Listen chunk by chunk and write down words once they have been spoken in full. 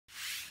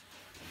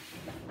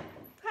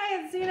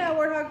it's Zena,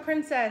 Warthog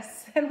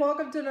Princess, and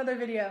welcome to another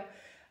video.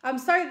 I'm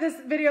sorry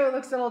this video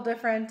looks a little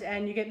different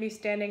and you get me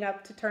standing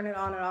up to turn it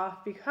on and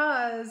off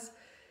because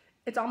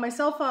it's on my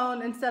cell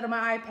phone instead of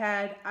my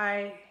iPad.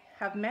 I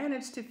have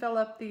managed to fill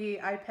up the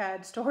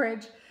iPad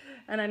storage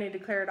and I need to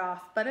clear it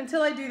off. But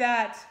until I do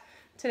that,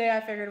 today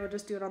I figured we'll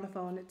just do it on the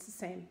phone. It's the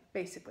same,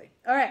 basically.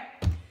 All right.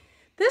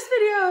 This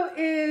video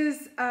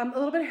is a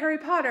little bit Harry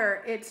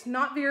Potter. It's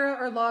not Vera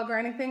or Lug or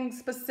anything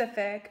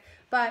specific,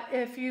 but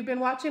if you've been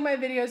watching my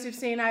videos, you've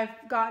seen I've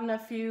gotten a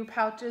few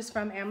pouches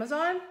from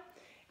Amazon,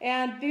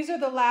 and these are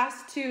the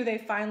last two. They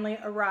finally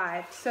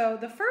arrived. So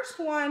the first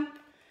one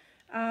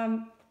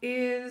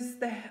is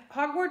the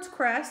Hogwarts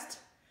crest,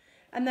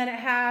 and then it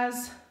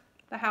has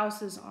the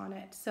houses on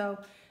it. So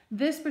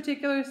this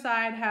particular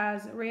side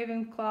has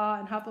Ravenclaw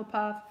and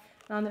Hufflepuff,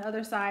 and on the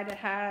other side it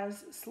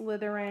has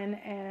Slytherin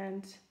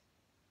and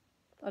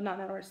not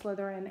that order,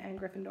 Slytherin and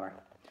Gryffindor.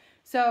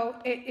 So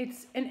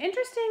it's an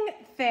interesting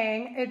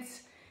thing.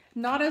 It's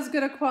not as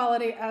good a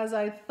quality as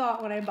I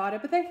thought when I bought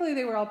it, but thankfully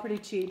they were all pretty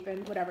cheap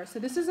and whatever. So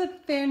this is a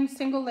thin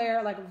single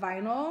layer like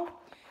vinyl,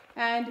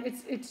 and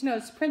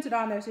it's printed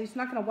on there, so it's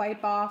not going to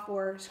wipe off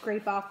or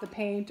scrape off the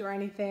paint or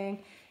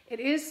anything. It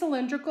is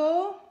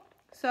cylindrical,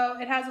 so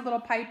it has a little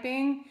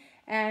piping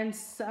and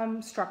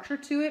some structure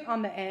to it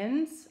on the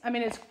ends. I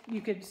mean,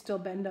 you could still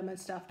bend them and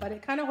stuff, but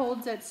it kind of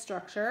holds its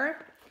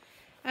structure.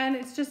 And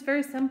it's just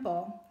very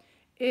simple.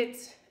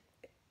 It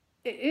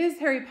is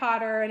Harry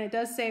Potter, and it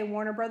does say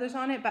Warner Brothers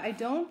on it, but I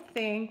don't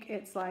think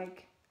it's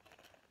like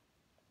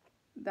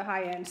the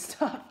high-end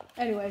stuff.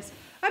 Anyways,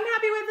 I'm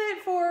happy with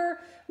it for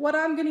what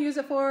I'm going to use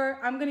it for.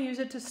 I'm going to use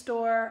it to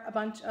store a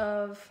bunch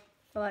of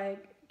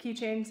like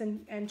keychains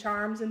and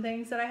charms and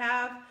things that I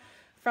have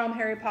from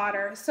Harry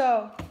Potter.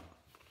 So,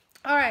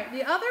 all right,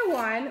 the other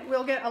one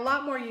will get a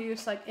lot more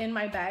use like in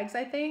my bags,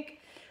 I think.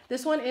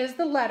 This one is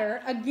the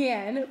letter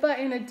again, but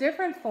in a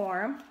different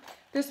form.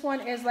 This one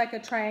is like a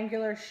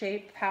triangular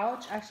shaped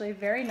pouch, actually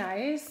very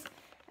nice.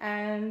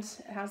 And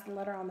it has the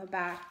letter on the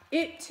back.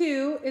 It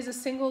too is a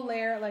single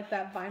layer, like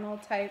that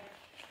vinyl type,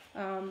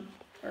 or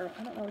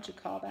I don't know what you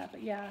call that,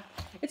 but yeah.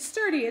 It's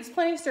sturdy, it's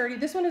plenty sturdy.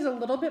 This one is a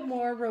little bit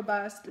more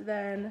robust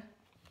than,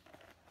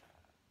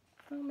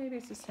 well, maybe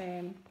it's the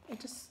same.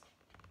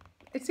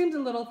 It seems a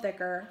little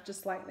thicker,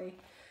 just slightly.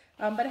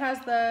 But it has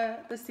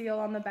the seal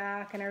on the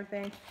back and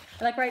everything.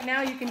 And like right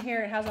now you can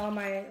hear it has all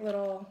my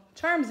little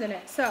charms in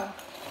it. So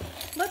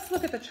let's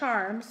look at the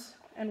charms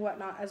and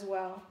whatnot as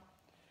well.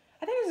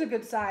 I think it's a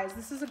good size.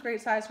 This is a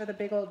great size for the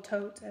big old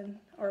tote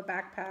or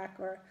backpack,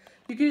 or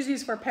you could use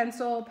these for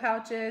pencil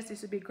pouches.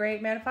 These would be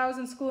great. Man, if I was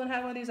in school and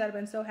had one of these, I'd have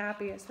been so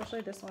happy,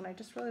 especially this one. I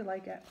just really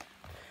like it.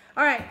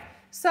 All right,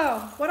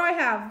 so what do I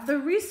have? The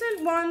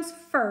recent ones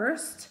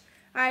first.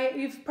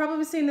 You've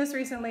probably seen this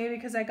recently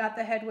because I got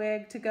the head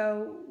wig to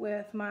go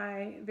with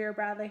my Vera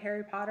Bradley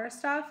Harry Potter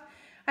stuff.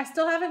 I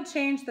still haven't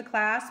changed the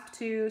clasp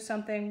to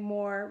something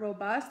more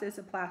robust. It's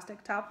a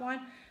plastic top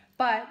one,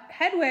 but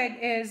Hedwig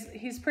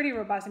he's pretty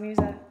robust. I mean,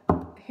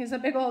 he's a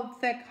big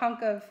old thick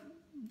hunk of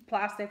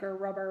plastic or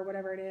rubber or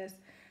whatever it is.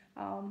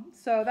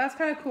 So that's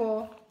kind of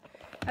cool.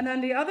 And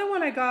then the other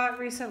one I got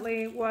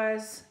recently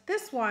was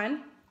this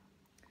one,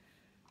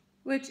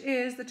 which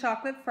is the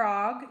chocolate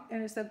frog,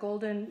 and it's a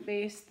golden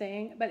base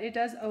thing, but it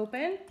does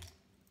open.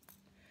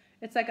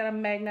 It's like a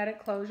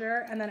magnetic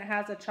closure, and then it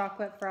has a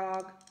chocolate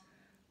frog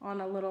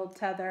on a little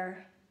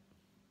tether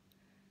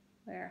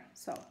there.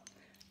 So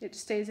it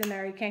stays in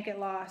there. You can't get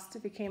lost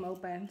if it came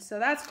open. So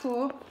that's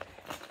cool.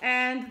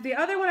 And the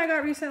other one I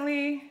got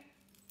recently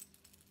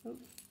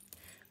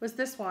was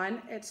this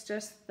one. It's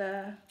just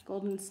the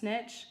golden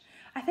snitch.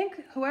 I think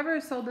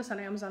whoever sold this on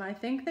Amazon, I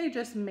think they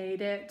just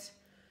made it.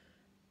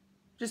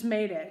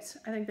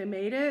 I think they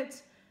made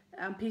it,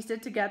 pieced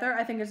it together.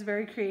 I think it's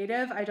very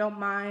creative. I don't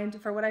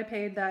mind for what I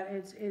paid that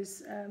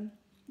is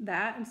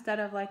that instead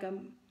of like a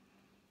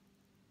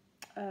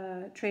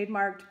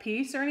trademarked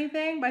piece or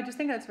anything, but I just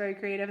think that's very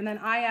creative. And then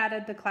I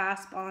added the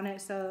clasp on it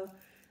so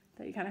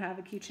that you kind of have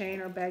a keychain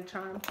or bag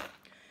charm.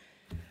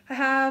 I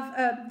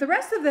have the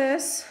rest of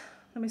this.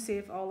 Let me see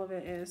if all of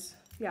it is.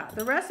 Yeah,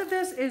 the rest of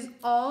this is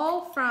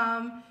all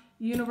from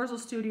Universal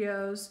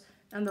Studios.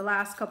 And the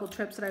last couple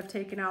trips that I've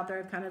taken out there,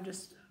 I've kind of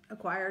just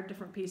acquired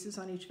different pieces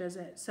on each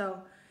visit.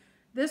 So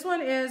this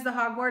one is the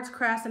Hogwarts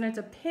crest, and it's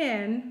a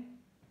pin.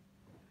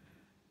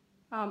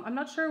 I'm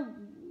not sure.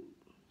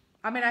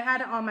 I mean, I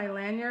had it on my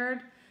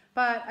lanyard,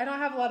 but I don't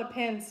have a lot of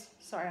pins.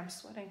 Sorry, I'm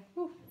sweating.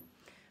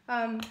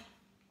 I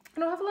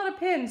don't have a lot of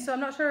pins, so I'm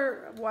not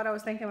sure what I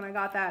was thinking when I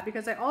got that,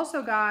 because I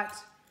also got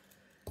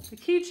the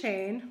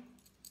keychain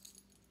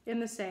in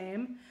the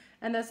same,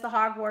 and that's the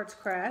Hogwarts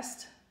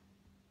crest.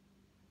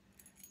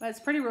 But it's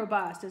pretty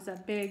robust. It's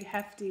a big,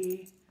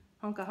 hefty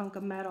hunk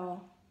of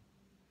metal.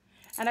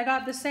 And I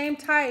got the same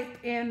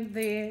type in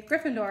the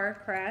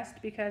Gryffindor crest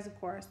because, of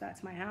course,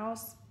 that's my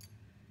house.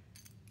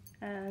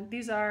 And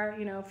these are,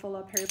 full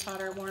of Harry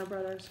Potter, Warner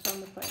Brothers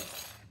from the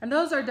place. And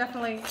those are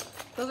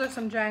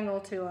some jangle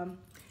to them.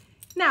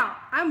 Now,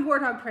 I'm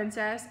Warthog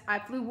Princess. I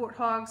flew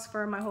warthogs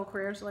for my whole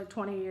career, so like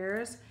 20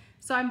 years.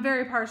 So I'm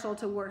very partial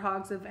to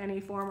warthogs of any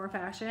form or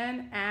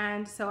fashion.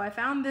 And so I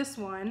found this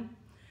one.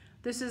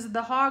 This is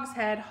the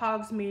Hogshead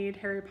Hogsmeade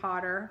Harry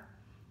Potter.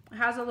 It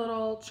has a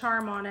little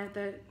charm on it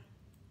that,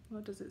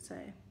 what does it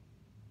say?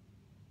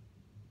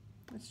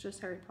 It's just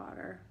Harry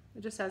Potter.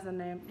 It just has the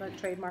name, like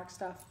trademark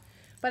stuff.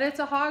 But it's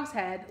a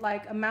hogshead,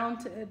 like a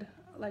mounted,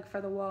 like for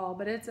the wall.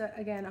 But it's,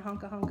 again, a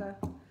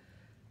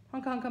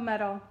hunka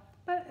metal.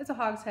 But it's a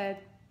hogshead.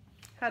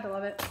 Had to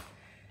love it.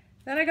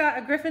 Then I got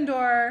a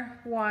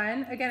Gryffindor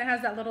one. Again, it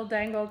has that little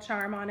dangle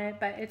charm on it,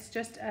 but it's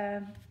just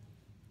the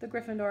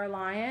Gryffindor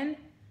lion.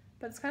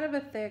 But it's kind of a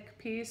thick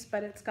piece,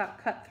 but it's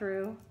got cut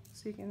through,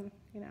 so you can,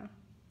 you know,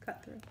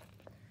 cut through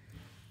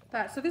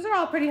that. So these are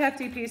all pretty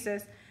hefty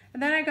pieces.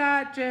 And then I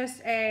got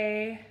just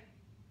a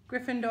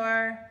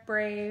Gryffindor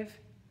Brave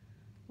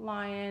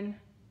Lion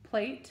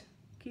plate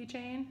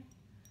keychain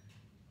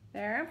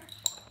there.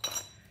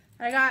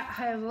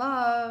 I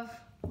love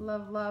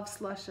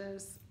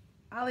slushes.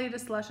 I'll eat a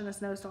slush in a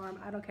snowstorm.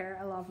 I don't care.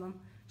 I love them.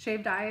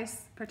 Shaved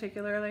ice,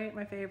 particularly,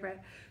 my favorite.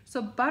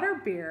 So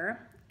butterbeer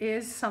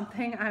is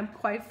something I'm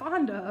quite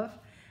fond of.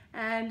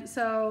 And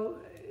so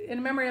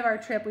in memory of our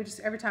trip, we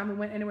just, every time we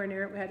went anywhere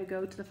near it, we had to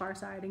go to the far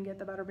side and get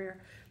the butterbeer.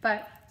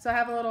 But, so I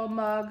have a little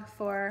mug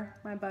for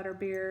my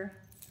butterbeer.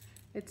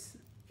 It's,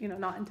 you know,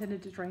 not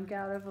intended to drink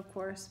out of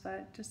course,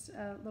 but just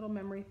a little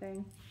memory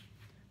thing.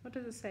 What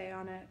does it say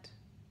on it?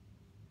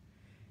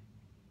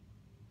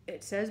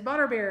 It says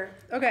butterbeer.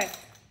 Okay.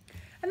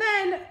 And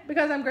then,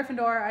 because I'm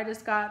Gryffindor, I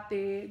just got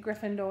the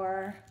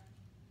Gryffindor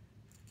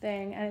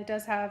thing, and it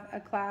does have a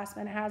clasp,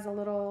 and it has a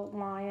little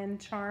lion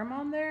charm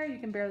on there. You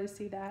can barely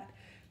see that.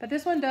 But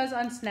this one does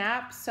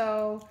unsnap,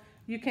 so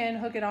you can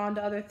hook it on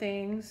to other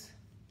things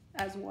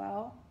as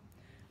well.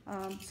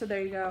 So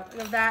there you go. I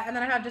have that, and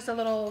then I have just a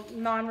little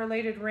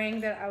non-related ring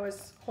that I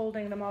was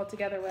holding them all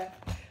together with.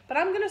 But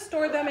I'm gonna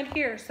store them in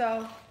here,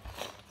 so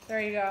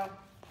there you go.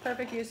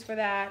 Perfect use for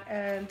that,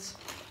 and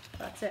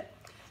that's it.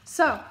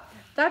 So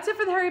that's it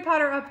for the Harry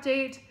Potter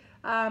update.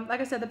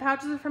 Like I said, the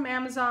pouches are from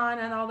Amazon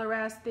and all the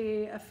rest.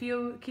 A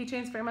few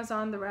keychains from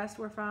Amazon, the rest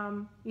were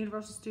from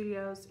Universal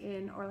Studios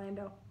in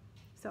Orlando.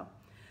 So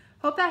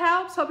hope that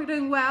helps. Hope you're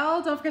doing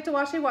well. Don't forget to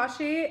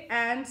washy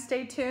and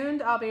stay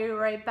tuned. I'll be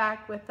right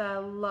back with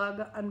a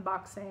lug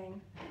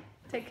unboxing.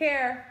 Take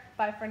care.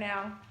 Bye for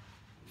now.